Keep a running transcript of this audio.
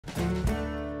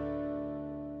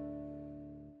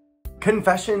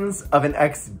Confessions of an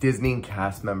ex-Disney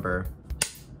cast member.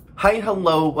 Hi,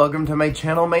 hello, welcome to my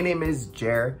channel. My name is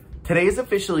Jer. Today is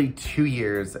officially 2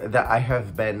 years that I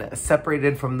have been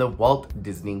separated from the Walt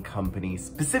Disney Company,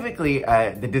 specifically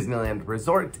at the Disneyland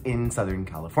Resort in Southern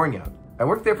California. I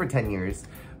worked there for 10 years,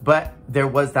 but there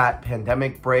was that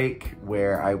pandemic break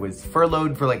where I was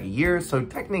furloughed for like a year, so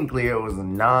technically it was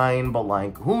 9, but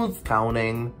like, who's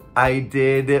counting? I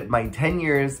did my 10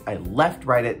 years, I left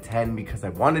right at 10 because I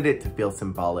wanted it to feel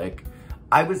symbolic.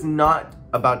 I was not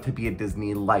about to be a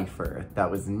Disney lifer. That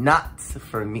was not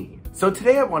for me. So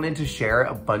today I wanted to share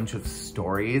a bunch of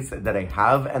stories that I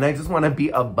have, and I just want to be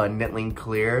abundantly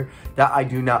clear that I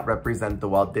do not represent the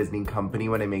Walt Disney Company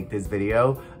when I make this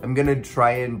video. I'm gonna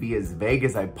try and be as vague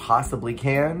as I possibly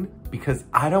can because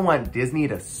I don't want Disney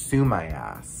to sue my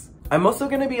ass. I'm also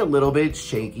gonna be a little bit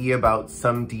shaky about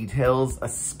some details,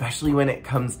 especially when it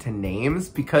comes to names,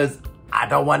 because I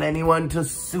don't want anyone to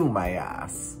sue my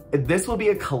ass. This will be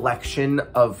a collection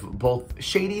of both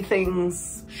shady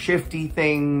things, shifty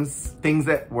things, things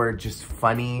that were just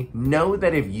funny. Know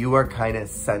that if you are kind of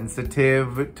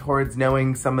sensitive towards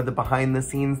knowing some of the behind the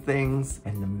scenes things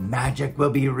and the magic will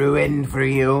be ruined for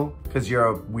you because you're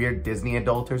a weird Disney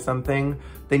adult or something,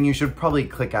 then you should probably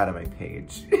click out of my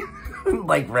page.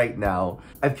 Like right now.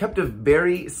 I've kept a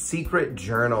very secret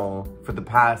journal for the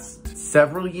past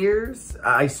several years.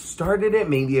 I started it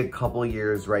maybe a couple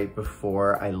years right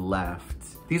before I left.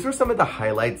 These were some of the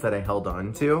highlights that I held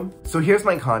on to. So here's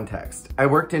my context. I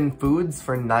worked in foods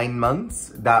for 9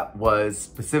 months. That was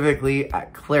specifically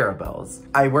at Clarabelle's.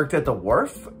 I worked at the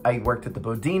Wharf. I worked at the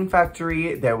Bodine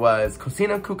Factory. There was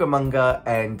Cocina Cucamonga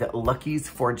and Lucky's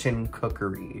Fortune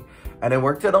Cookery. And I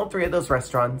worked at all 3 of those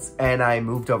restaurants, and I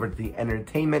moved over to the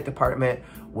entertainment department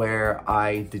where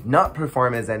I did not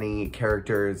perform as any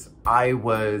characters. I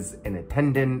was an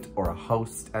attendant or a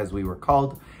host, as we were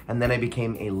called, and then I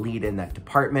became a lead in that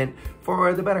department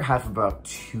for the better half of about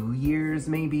 2 years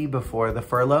maybe before the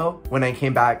furlough. When I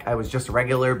came back, I was just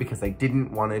regular because I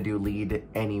didn't want to do lead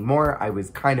anymore. I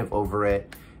was kind of over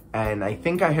it, and I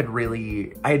think I had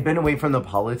been away from the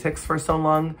politics for so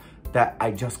long that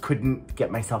I just couldn't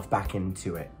get myself back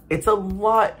into it. It's a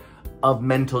lot of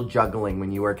mental juggling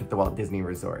when you work at the Walt Disney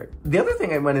Resort. The other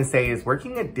thing I want to say is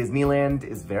working at Disneyland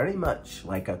is very much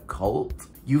like a cult.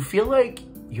 You feel like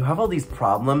you have all these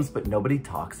problems, but nobody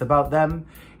talks about them.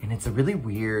 And it's a really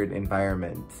weird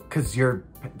environment because you're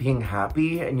being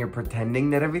happy and you're pretending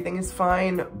that everything is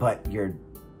fine, but you're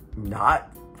not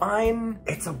fine.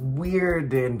 It's a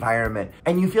weird environment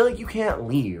and you feel like you can't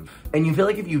leave. And you feel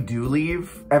like if you do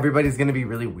leave, everybody's gonna be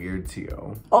really weird to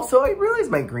you. Also, I realize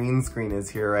my green screen is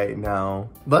here right now.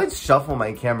 Let's shuffle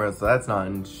my camera so that's not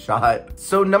in shot.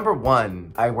 So number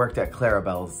 1, I worked at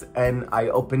Clarabelle's and I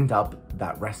opened up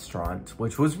that restaurant,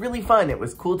 which was really fun. It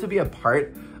was cool to be a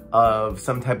part of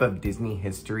some type of Disney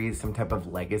history, some type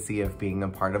of legacy of being a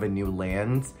part of a new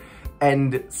land.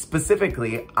 And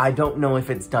specifically, I don't know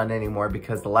if it's done anymore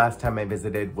because the last time I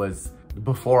visited was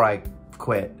before I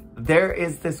quit. There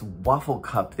is this waffle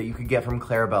cup that you could get from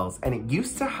Clarabelle's, and it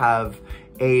used to have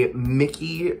a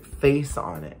Mickey face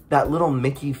on it. That little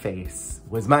Mickey face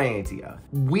was my idea.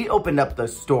 We opened up the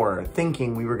store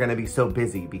thinking we were gonna be so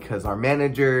busy because our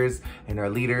managers and our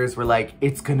leaders were like,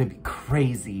 it's gonna be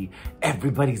crazy.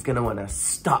 Everybody's gonna wanna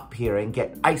stop here and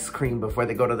get ice cream before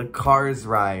they go to the Cars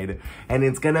ride, and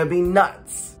it's gonna be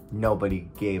nuts. Nobody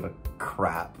gave a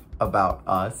crap about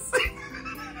us.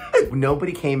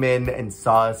 Nobody came in and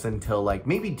saw us until like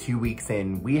maybe 2 weeks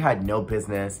in. We had no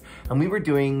business and we were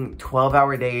doing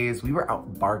 12-hour days. We were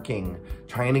out barking,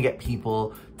 trying to get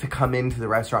people to come into the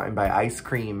restaurant and buy ice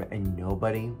cream, and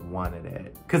nobody wanted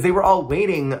it because they were all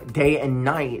waiting day and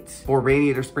night for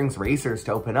Radiator Springs Racers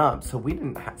to open up. So we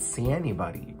didn't see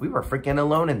anybody. We were freaking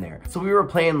alone in there. So we were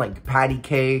playing like patty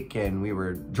cake and we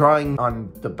were drawing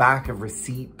on the back of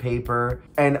receipt paper,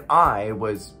 and I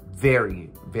was very,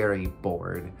 very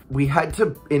bored. We had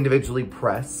to individually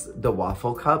press the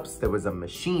waffle cups. There was a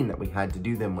machine that we had to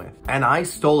do them with. And I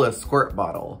stole a squirt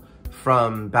bottle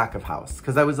from back of house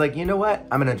because I was like, you know what?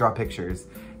 I'm gonna draw pictures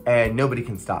and nobody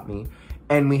can stop me.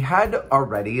 And we had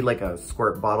already like a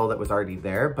squirt bottle that was already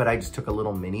there, but I just took a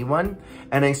little mini one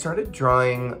and I started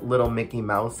drawing little Mickey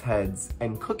Mouse heads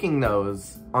and cooking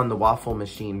those on the waffle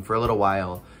machine for a little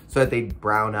while so that they'd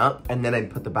brown up, and then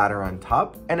I'd put the batter on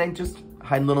top and I just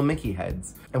had little Mickey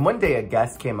heads. And one day a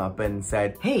guest came up and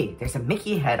said, hey, there's a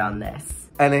Mickey head on this.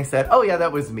 And I said, oh yeah,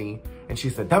 that was me. And she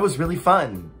said, that was really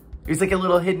fun. He's like a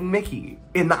little hidden Mickey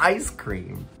in the ice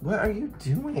cream. What are you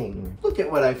doing? Look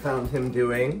at what I found him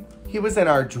doing. He was in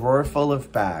our drawer full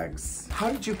of bags. How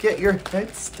did you get your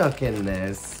head stuck in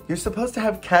this? You're supposed to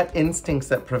have cat instincts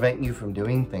that prevent you from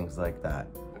doing things like that.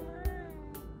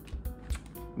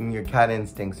 Your cat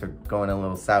instincts are going a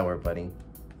little sour, buddy.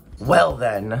 Well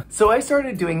then, so I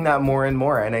started doing that more and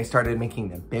more, and I started making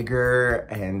them bigger,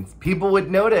 and people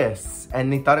would notice,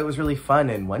 and they thought it was really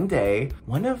fun. And one day,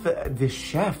 one of the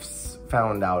chefs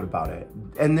found out about it.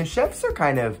 And the chefs are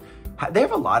they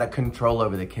have a lot of control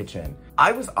over the kitchen.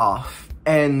 I was off,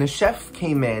 and the chef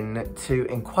came in to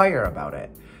inquire about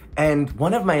it. And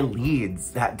one of my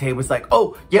leads that day was like,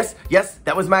 oh, yes,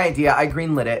 that was my idea. I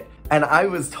greenlit it. And I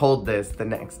was told this the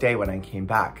next day when I came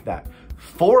back, that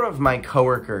 4 of my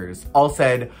coworkers all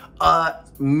said,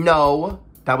 no,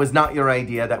 that was not your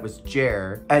idea, that was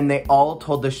Jer. And they all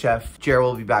told the chef, Jer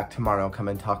will be back tomorrow, come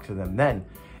and talk to them then.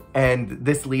 And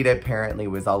this lead apparently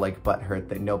was all like butthurt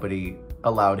that nobody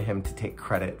allowed him to take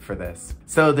credit for this.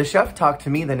 So the chef talked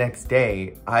to me the next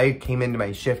day. I came into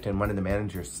my shift and one of the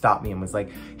managers stopped me and was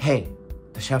like, hey,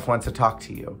 the chef wants to talk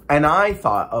to you. And I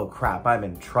thought, oh crap, I'm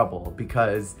in trouble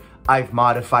because I've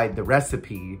modified the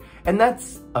recipe. And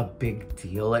that's a big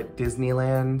deal at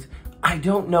Disneyland. I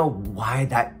don't know why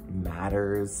that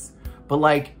matters, but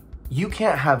like, you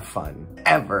can't have fun,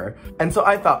 ever. And so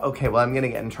I thought, okay, well, I'm gonna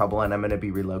get in trouble and I'm gonna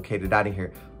be relocated out of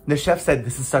here. The chef said,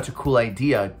 this is such a cool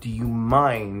idea. Do you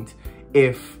mind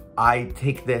if I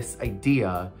take this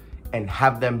idea and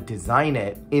have them design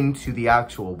it into the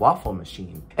actual waffle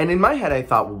machine? And in my head, I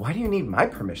thought, well, why do you need my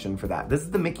permission for that? This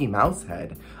is the Mickey Mouse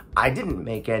head. I didn't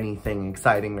make anything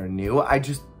exciting or new. I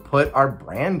just put our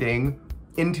branding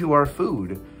into our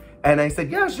food. And I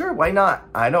said, yeah, sure, why not?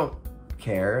 I don't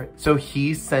care. So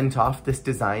he sent off this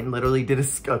design, literally did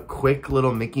a quick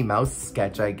little Mickey Mouse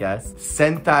sketch, I guess,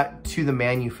 sent that to the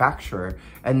manufacturer,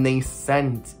 and they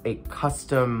sent a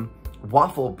custom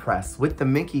waffle press with the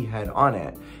Mickey head on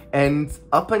it. And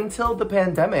up until the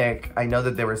pandemic, I know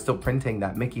that they were still printing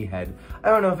that Mickey head. I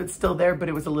don't know if it's still there, but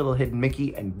it was a little hidden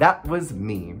Mickey, and that was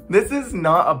me. This is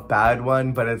not a bad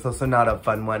one, but it's also not a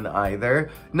fun one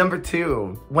either. Number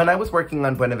 2, when I was working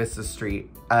on Buena Vista Street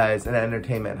as an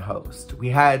entertainment host, we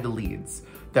had leads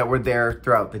that were there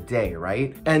throughout the day,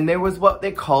 right? And there was what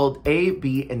they called A,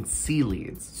 B, and C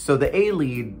leads. So the A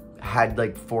lead had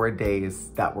like 4 days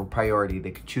that were priority.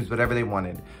 They could choose whatever they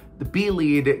wanted. The B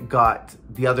lead got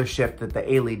the other shift that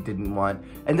the A lead didn't want.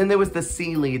 And then there was the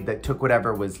C lead that took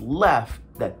whatever was left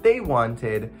that they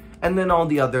wanted. And then all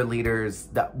the other leaders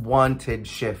that wanted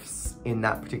shifts in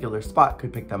that particular spot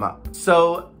could pick them up.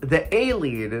 So the A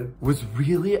lead was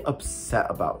really upset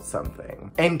about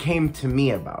something and came to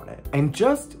me about it and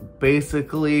just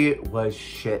basically was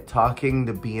shit talking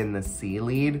the B and the C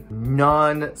lead,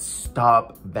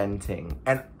 non-stop venting.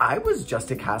 And I was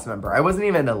just a cast member. I wasn't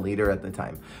even a leader at the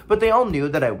time, but they all knew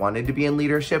that I wanted to be in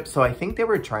leadership. So I think they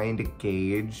were trying to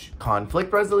gauge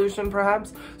conflict resolution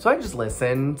perhaps. So I just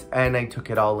listened and I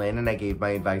took it all in and I gave my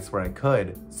advice where I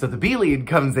could. So the B lead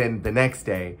comes in the next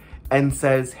day and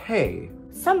says, hey,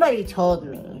 somebody told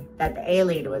me that the A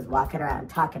lead was walking around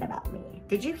talking about me.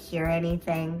 Did you hear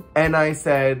anything? And I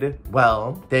said,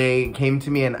 well, they came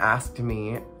to me and asked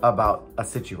me about a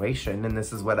situation, and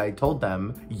this is what I told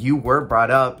them. You were brought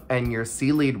up and your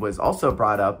C lead was also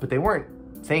brought up, but they weren't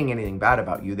saying anything bad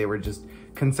about you. They were just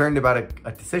concerned about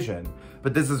a decision.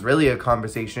 But this is really a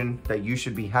conversation that you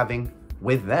should be having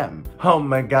with them. Oh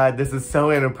my God, this is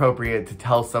so inappropriate to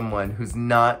tell someone who's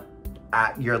not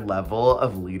at your level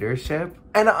of leadership.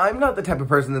 And I'm not the type of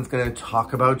person that's gonna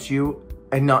talk about you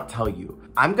and not tell you.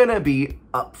 I'm gonna be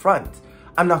upfront.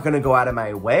 I'm not gonna go out of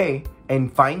my way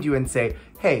and find you and say,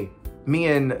 hey, me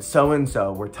and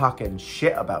so-and-so were talking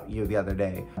shit about you the other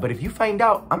day. But if you find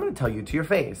out, I'm gonna tell you to your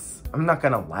face. I'm not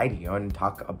gonna lie to you and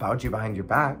talk about you behind your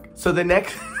back. So the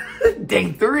next,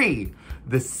 day 3,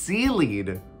 the C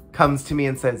lead comes to me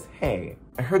and says, hey,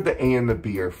 I heard the A and the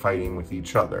B are fighting with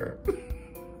each other.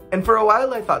 And for a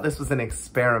while, I thought this was an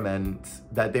experiment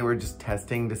that they were just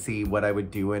testing to see what I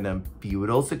would do in a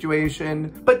feudal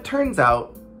situation. But turns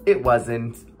out it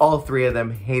wasn't. All 3 of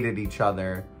them hated each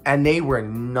other and they were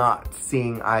not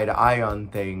seeing eye to eye on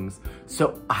things.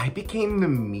 So I became the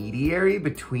mediator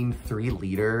between 3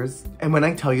 leaders. And when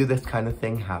I tell you this kind of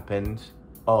thing happened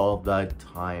all the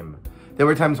time. There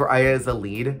were times where I, as a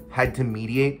lead, had to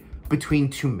mediate between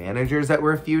 2 managers that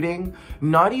were feuding.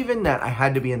 Not even that I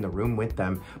had to be in the room with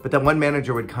them, but that one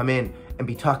manager would come in and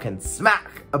be talking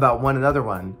smack about another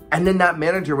one. And then that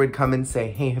manager would come and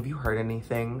say, hey, have you heard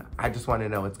anything? I just want to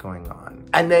know what's going on.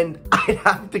 And then I'd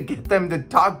have to get them to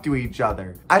talk to each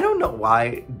other. I don't know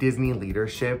why Disney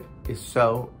leadership is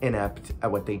so inept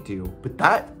at what they do. But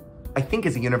that, I think,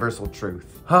 is a universal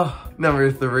truth.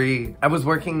 Number 3, I was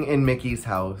working in Mickey's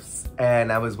house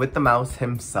and I was with the mouse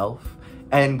himself.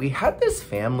 And we had this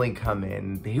family come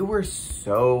in. They were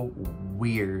so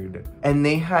weird. And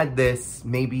they had this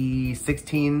maybe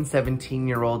 16,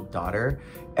 17-year-old daughter.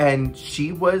 And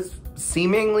she was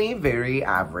seemingly very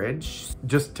average.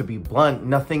 Just to be blunt,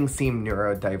 nothing seemed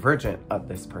neurodivergent of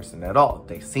this person at all.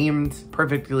 They seemed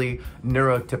perfectly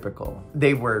neurotypical.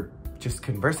 They were just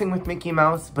conversing with Mickey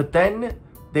Mouse, but then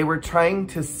they were trying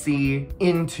to see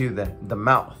into the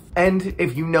mouth. And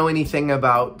if you know anything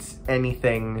about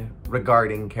anything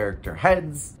regarding character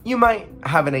heads, you might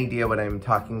have an idea what I'm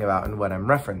talking about and what I'm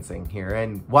referencing here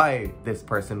and why this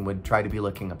person would try to be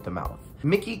looking up the mouth.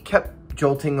 Mickey kept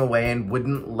jolting away and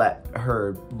wouldn't let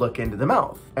her look into the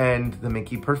mouth. And the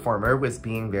Mickey performer was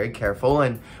being very careful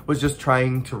and was just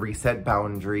trying to reset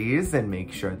boundaries and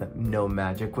make sure that no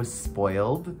magic was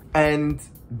spoiled. And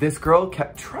this girl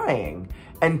kept trying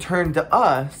and turned to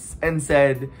us and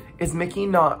said, "Is Mickey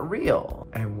not real?"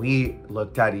 And we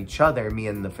looked at each other, me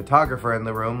and the photographer in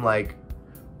the room, like,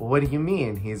 "What do you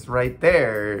mean? He's right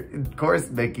there. Of course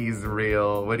Mickey's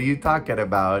real. What are you talking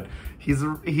about? He's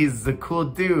a cool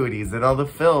dude. He's in all the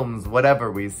films,"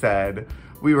 whatever we said.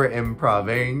 We were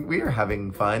improvising. We were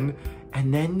having fun.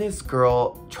 And then this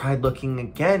girl tried looking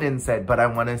again and said, "But I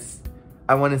want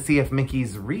to see if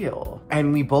Mickey's real."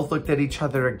 And we both looked at each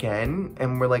other again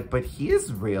and we're like, "But he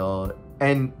is real."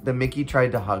 And the Mickey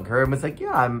tried to hug her and was like,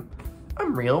 "Yeah, I'm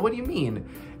real. What do you mean?"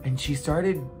 And she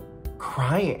started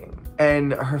crying.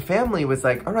 And her family was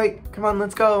like, "All right, come on,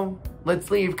 let's go. Let's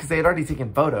leave," because they had already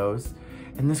taken photos.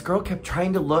 And this girl kept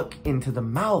trying to look into the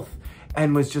mouth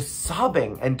and was just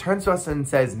sobbing and turns to us and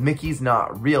says, "Mickey's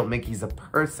not real. Mickey's a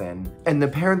person." And the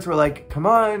parents were like, "Come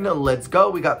on, let's go.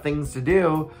 We got things to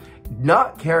do."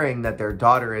 Not caring that their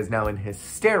daughter is now in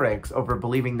hysterics over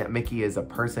believing that Mickey is a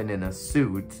person in a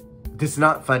suit. This is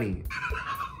not funny.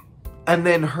 And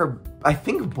then her, I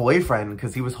think, boyfriend,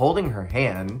 because he was holding her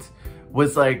hand,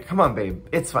 was like, "Come on, babe,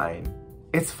 it's fine.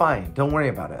 It's fine. Don't worry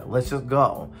about it. Let's just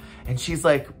go." And she's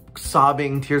like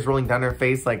sobbing, tears rolling down her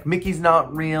face, like, "Mickey's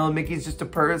not real. Mickey's just a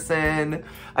person.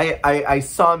 I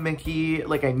saw Mickey.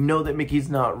 Like, I know that Mickey's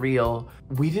not real."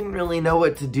 We didn't really know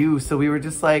what to do, so we were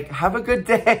just like, "Have a good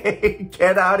day.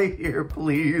 Get out of here,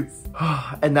 please."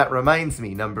 And that reminds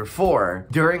me, number 4,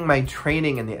 during my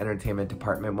training in the entertainment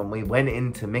department, when we went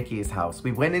into Mickey's house,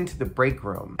 we went into the break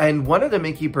room, and one of the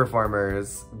Mickey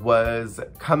performers was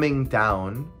coming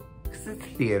down, because it's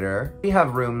theater. We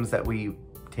have rooms that we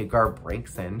take our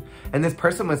breaks in, and this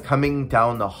person was coming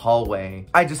down the hallway.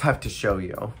 I just have to show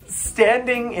you.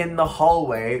 Standing in the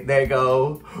hallway, they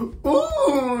go,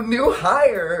 "Ooh, new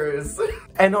hires."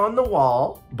 And on the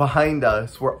wall behind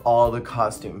us were all the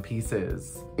costume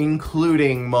pieces,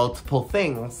 including multiple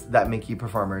things that Mickey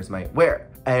performers might wear.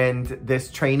 And this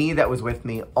trainee that was with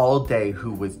me all day,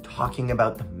 who was talking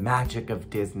about the magic of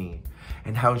Disney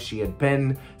and how she had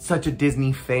been such a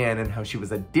Disney fan and how she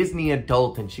was a Disney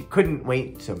adult and she couldn't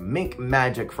wait to make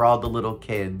magic for all the little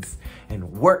kids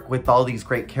and work with all these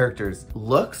great characters,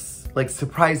 looks like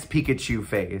surprised Pikachu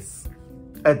face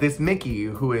at this Mickey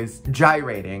who is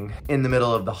gyrating in the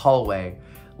middle of the hallway,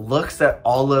 looks at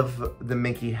all of the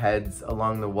Mickey heads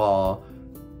along the wall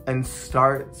and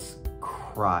starts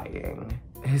crying.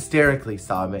 Hysterically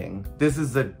sobbing. This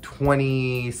is a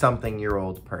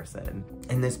 20-something-year-old person.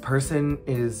 And this person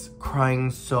is crying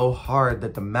so hard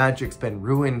that the magic's been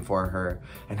ruined for her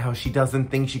and how she doesn't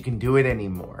think she can do it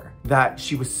anymore. That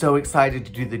she was so excited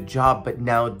to do the job, but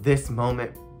now this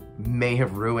moment may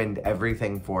have ruined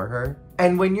everything for her.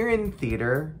 And when you're in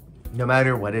theater, no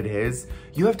matter what it is,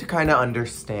 you have to kind of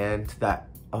understand that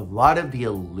a lot of the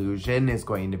illusion is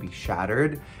going to be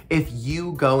shattered. If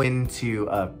you go into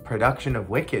a production of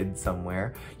Wicked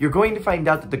somewhere, you're going to find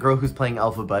out that the girl who's playing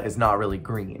Elphaba is not really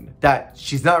green. That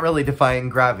she's not really defying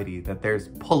gravity, that there's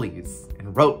pulleys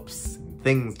and ropes and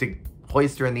things to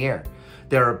hoist her in the air.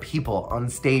 There are people on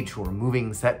stage who are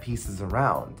moving set pieces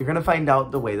around. You're gonna find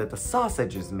out the way that the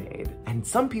sausage is made. And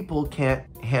some people can't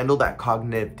handle that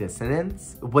cognitive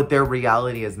dissonance. What their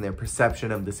reality is and their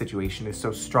perception of the situation is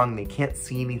so strong they can't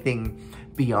see anything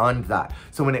beyond that.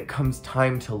 So when it comes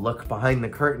time to look behind the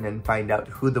curtain and find out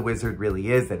who the wizard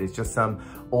really is, that is just some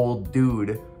old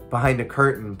dude behind a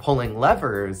curtain pulling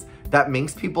levers, that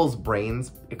makes people's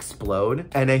brains explode.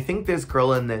 And I think this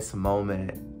girl in this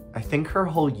moment, I think her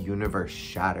whole universe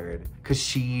shattered because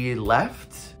she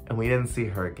left and we didn't see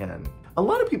her again. A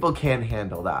lot of people can't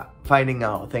handle that, finding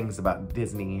out things about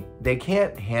Disney. They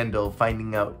can't handle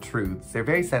finding out truths. They're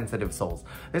very sensitive souls.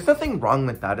 There's nothing wrong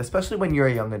with that, especially when you're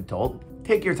a young adult.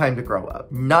 Take your time to grow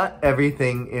up. Not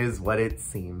everything is what it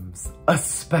seems,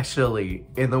 especially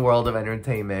in the world of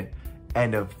entertainment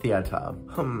and of theater.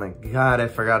 Oh my god, I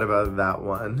forgot about that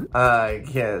one. I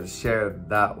can't share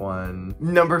that one.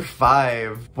 Number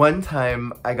 5. One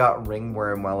time I got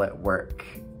ringworm while at work.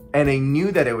 And I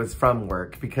knew that it was from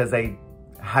work because I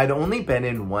had only been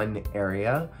in one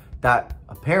area that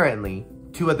apparently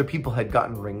 2 other people had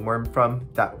gotten ringworm from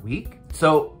that week.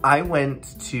 So I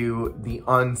went to the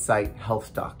on-site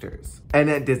health doctors. And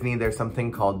at Disney, there's something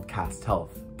called Cast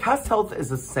Health. Cast Health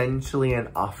is essentially an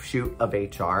offshoot of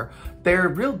HR. They're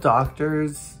real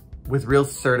doctors with real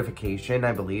certification,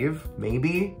 I believe,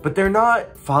 maybe, but they're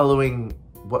not following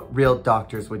what real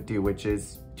doctors would do, which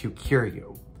is to cure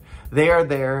you. They are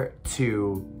there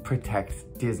to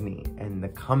protect Disney and the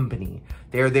company.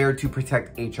 They are there to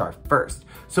protect HR first.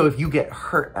 So if you get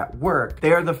hurt at work,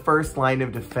 they are the first line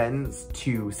of defense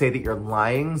to say that you're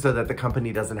lying so that the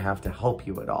company doesn't have to help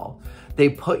you at all. They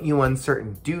put you on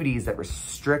certain duties that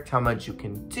restrict how much you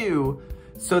can do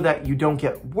so that you don't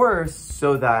get worse,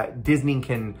 so that Disney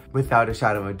can, without a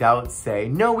shadow of a doubt, say,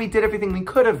 no, we did everything we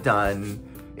could have done.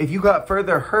 If you got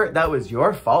further hurt, that was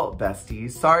your fault,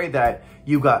 besties. Sorry that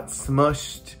you got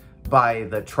smushed by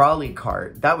the trolley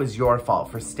cart. That was your fault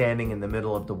for standing in the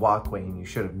middle of the walkway and you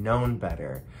should have known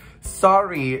better.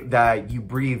 Sorry that you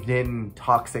breathed in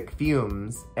toxic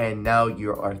fumes and now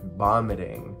you are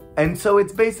vomiting. And so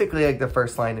it's basically like the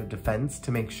first line of defense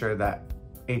to make sure that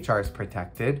HR is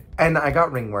protected. And I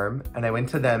got ringworm and I went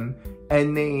to them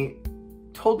and they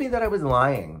told me that I was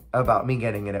lying about me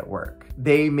getting it at work.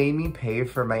 They made me pay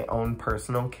for my own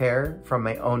personal care from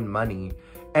my own money.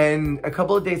 And a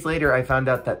couple of days later, I found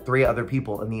out that 3 other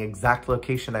people in the exact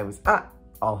location I was at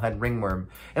all had ringworm.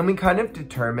 And we kind of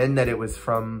determined that it was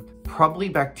from probably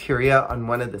bacteria on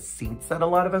one of the seats that a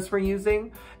lot of us were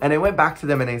using. And I went back to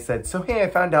them and I said, so hey, I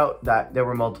found out that there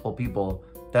were multiple people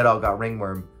that all got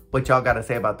ringworm. What y'all gotta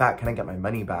say about that? Can I get my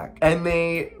money back? And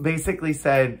they basically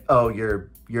said, oh, you're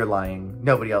lying.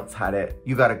 Nobody else had it.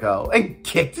 You gotta go. And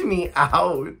kicked me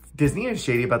out. Disney is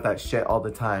shady about that shit all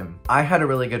the time. I had a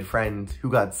really good friend who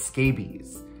got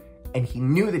scabies and he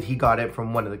knew that he got it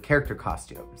from one of the character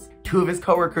costumes. 2 of his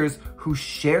coworkers who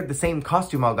shared the same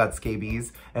costume all got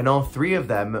scabies and all 3 of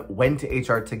them went to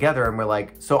HR together and were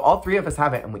like, so all 3 of us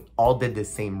have it and we all did the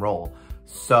same role.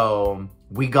 So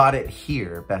we got it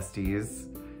here, besties.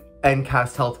 And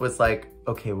Cast Health was like,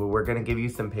 okay, well, we're gonna give you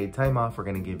some paid time off. We're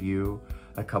gonna give you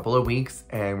a couple of weeks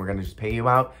and we're gonna just pay you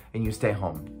out and you stay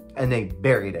home. And they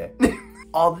buried it.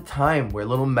 All the time where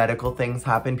little medical things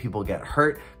happen, people get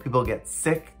hurt, people get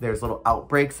sick, there's little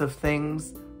outbreaks of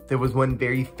things. There was one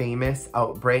very famous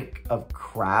outbreak of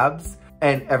crabs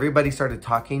and everybody started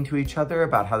talking to each other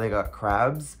about how they got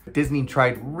crabs. Disney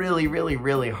tried really, really,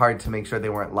 really hard to make sure they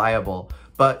weren't liable.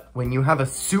 But when you have a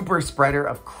super spreader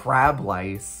of crab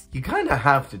lice, you kind of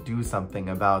have to do something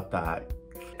about that.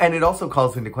 And it also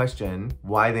calls into question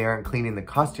why they aren't cleaning the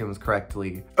costumes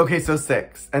correctly. Okay, so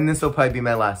 6, and this will probably be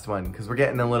my last one because we're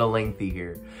getting a little lengthy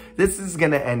here. This is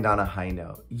gonna end on a high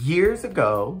note. Years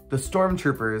ago, the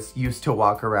stormtroopers used to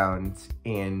walk around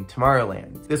in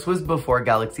Tomorrowland. This was before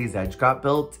Galaxy's Edge got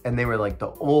built, and they were like the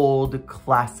old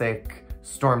classic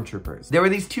stormtroopers. There were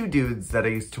these 2 dudes that I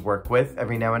used to work with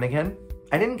every now and again.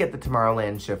 I didn't get the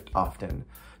Tomorrowland shift often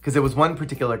because there was one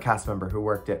particular cast member who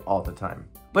worked it all the time.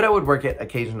 But I would work it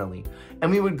occasionally. And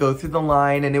we would go through the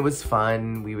line and it was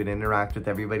fun. We would interact with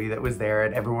everybody that was there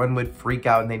and everyone would freak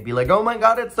out and they'd be like, oh my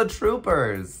god, it's the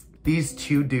troopers. These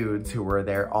 2 dudes who were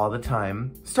there all the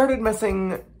time started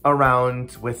messing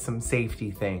around with some safety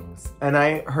things. And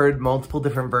I heard multiple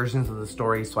different versions of the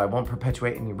story, so I won't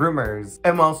perpetuate any rumors.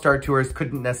 And while Star Tours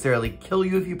couldn't necessarily kill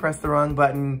you if you press the wrong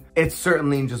button, it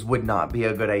certainly just would not be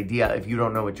a good idea if you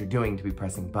don't know what you're doing to be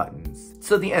pressing buttons.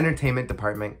 So the entertainment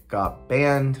department got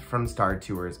banned from Star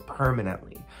Tours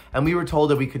permanently. And we were told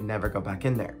that we could never go back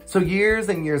in there. So years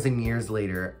and years and years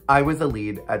later, I was a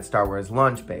lead at Star Wars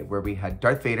Launch Bay, where we had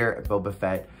Darth Vader, Boba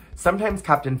Fett, sometimes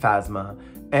Captain Phasma,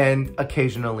 and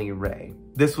occasionally Rey.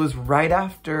 This was right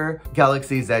after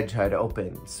Galaxy's Edge had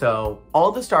opened, so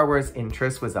all the Star Wars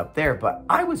interest was up there, but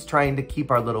I was trying to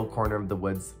keep our little corner of the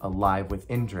woods alive with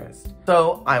interest.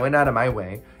 So I went out of my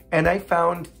way, and I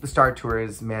found the Star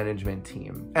Tours management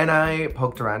team. And I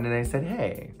poked around and I said,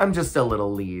 hey, I'm just a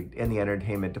little lead in the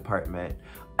entertainment department.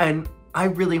 And I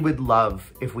really would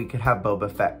love if we could have Boba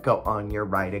Fett go on your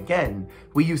ride again.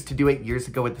 We used to do it years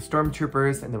ago with the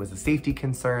Stormtroopers and there was a safety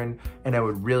concern. And I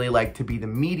would really like to be the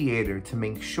mediator to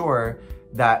make sure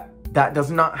that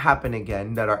does not happen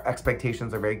again, that our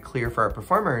expectations are very clear for our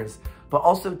performers, but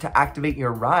also to activate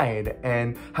your ride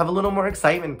and have a little more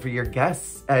excitement for your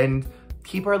guests and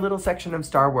keep our little section of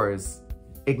Star Wars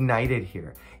ignited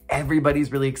here.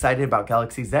 Everybody's really excited about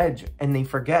Galaxy's Edge, and they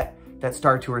forget that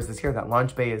Star Tours is here, that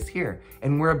Launch Bay is here,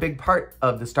 and we're a big part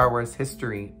of the Star Wars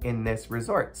history in this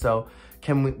resort. So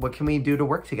what can we do to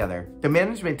work together? The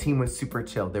management team was super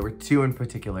chill. There were two in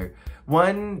particular.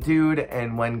 One dude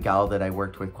and one gal that I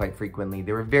worked with quite frequently.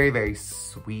 They were very, very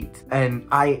sweet, and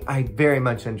I very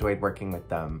much enjoyed working with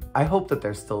them. I hope that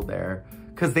they're still there,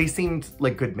 because they seemed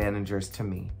like good managers to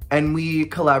me. And we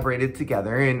collaborated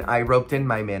together, and I roped in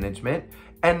my management.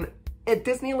 And at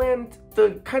Disneyland,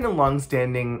 the kind of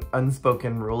long-standing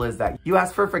unspoken rule is that you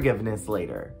ask for forgiveness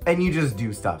later, and you just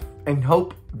do stuff and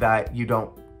hope that you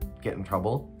don't get in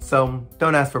trouble. So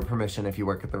don't ask for permission if you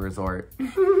work at the resort.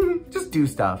 Just do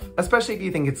stuff, especially if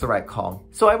you think it's the right call.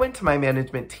 So I went to my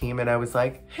management team and I was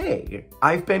like, hey,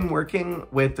 I've been working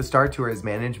with the Star Tours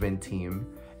management team,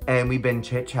 and we've been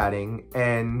chit-chatting,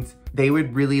 and they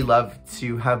would really love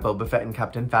to have Boba Fett and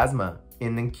Captain Phasma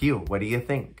in the queue. What do you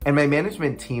think? And my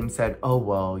management team said, oh,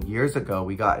 well, years ago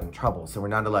we got in trouble, so we're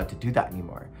not allowed to do that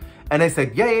anymore. And I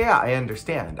said, yeah, I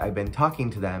understand. I've been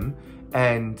talking to them,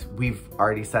 and we've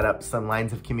already set up some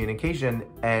lines of communication,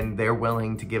 and they're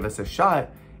willing to give us a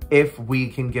shot if we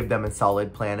can give them a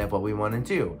solid plan of what we want to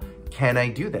do. Can I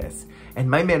do this? And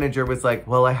my manager was like,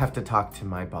 well, I have to talk to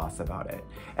my boss about it.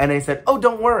 And I said, oh,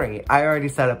 don't worry. I already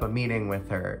set up a meeting with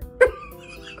her.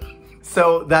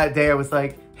 So that day I was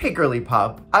like, hey, girly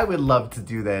pop, I would love to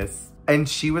do this. And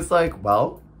she was like,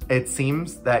 well, it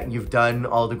seems that you've done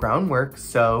all the groundwork.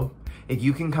 So if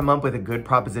you can come up with a good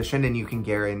proposition and you can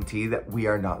guarantee that we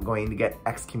are not going to get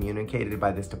excommunicated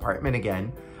by this department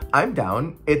again, I'm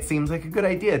down. It seems like a good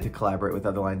idea to collaborate with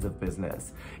other lines of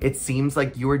business. It seems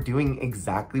like you are doing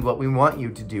exactly what we want you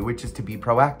to do, which is to be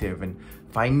proactive and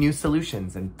find new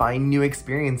solutions and find new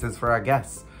experiences for our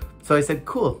guests. So I said,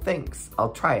 cool, thanks,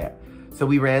 I'll try it. So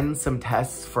we ran some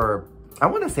tests for, I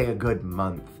want to say, a good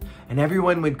month. And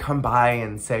everyone would come by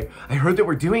and say, I heard that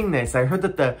we're doing this. I heard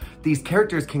that these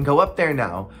characters can go up there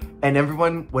now. And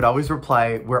everyone would always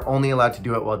reply, we're only allowed to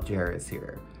do it while Jer is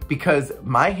here. Because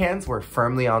my hands were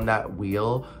firmly on that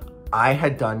wheel. I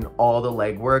had done all the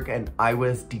legwork, and I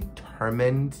was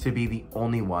determined to be the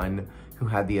only one who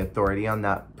had the authority on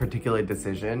that particular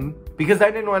decision, because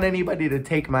I didn't want anybody to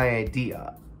take my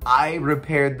idea. I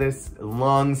repaired this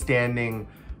long-standing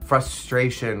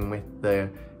frustration with the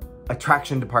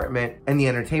attraction department and the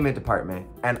entertainment department,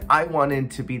 and I wanted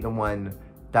to be the one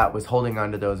that was holding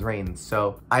on to those reins.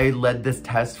 So I led this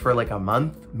test for like a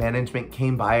month. Management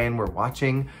came by and were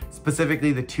watching,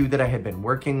 specifically the two that I had been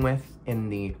working with in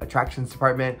the attractions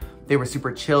department. They were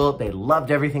super chill. They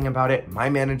loved everything about it. My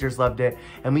managers loved it,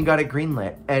 and we got it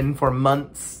greenlit. And for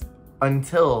months,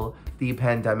 until the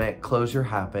pandemic closure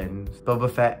happened, Boba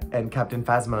Fett and Captain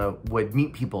Phasma would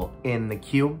meet people in the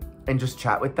queue and just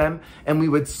chat with them. And we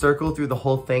would circle through the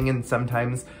whole thing, and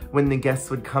sometimes when the guests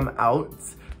would come out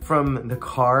from the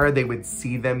car, they would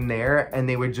see them there and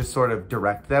they would just sort of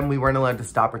direct them. We weren't allowed to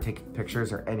stop or take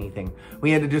pictures or anything.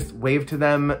 We had to just wave to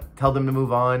them, tell them to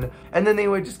move on, and then they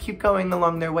would just keep going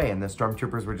along their way, and the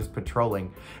stormtroopers were just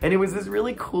patrolling. And it was this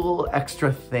really cool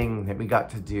extra thing that we got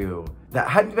to do that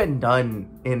hadn't been done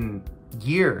in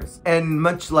years. And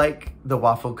much like the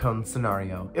waffle cone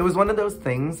scenario, it was one of those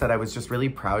things that I was just really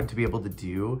proud to be able to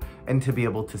do and to be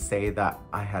able to say that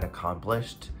I had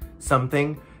accomplished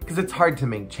something, because it's hard to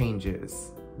make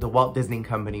changes. The Walt Disney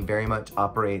Company very much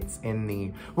operates in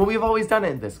the, well, we've always done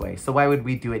it this way, so why would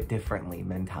we do it differently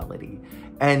mentality.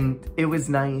 And it was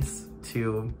nice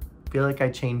to feel like I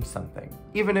changed something,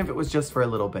 even if it was just for a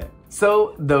little bit.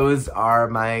 So those are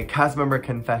my cast member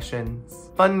confessions,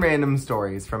 fun random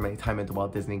stories from my time at the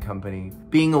Walt Disney Company.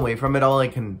 Being away from it all, I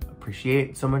can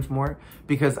appreciate so much more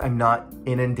because I'm not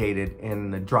inundated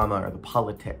in the drama or the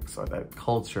politics or the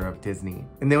culture of Disney.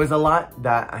 And there was a lot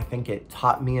that I think it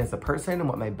taught me as a person and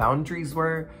what my boundaries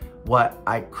were, what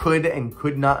I could and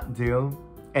could not do,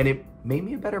 and it made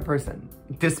me a better person.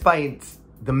 Despite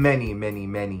the many, many,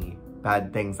 many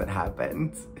bad things that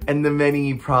happened and the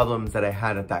many problems that I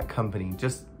had at that company,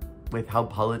 just with how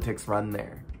politics run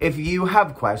there. If you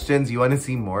have questions, you want to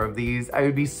see more of these, I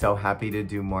would be so happy to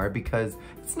do more because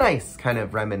it's nice kind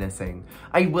of reminiscing.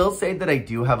 I will say that I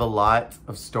do have a lot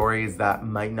of stories that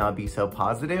might not be so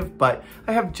positive, but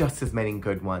I have just as many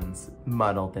good ones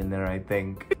muddled in there, I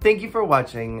think. Thank you for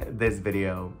watching this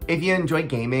video. If you enjoy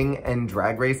gaming and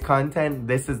drag race content,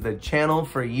 this is the channel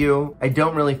for you. I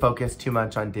don't really focus too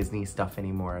much on Disney stuff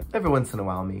anymore. Every once in a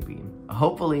while, maybe.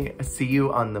 Hopefully, see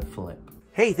you on the flip.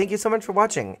 Hey, thank you so much for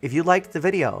watching. If you liked the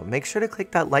video, make sure to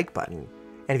click that like button.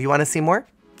 And if you want to see more,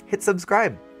 hit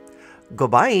subscribe.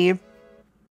 Goodbye.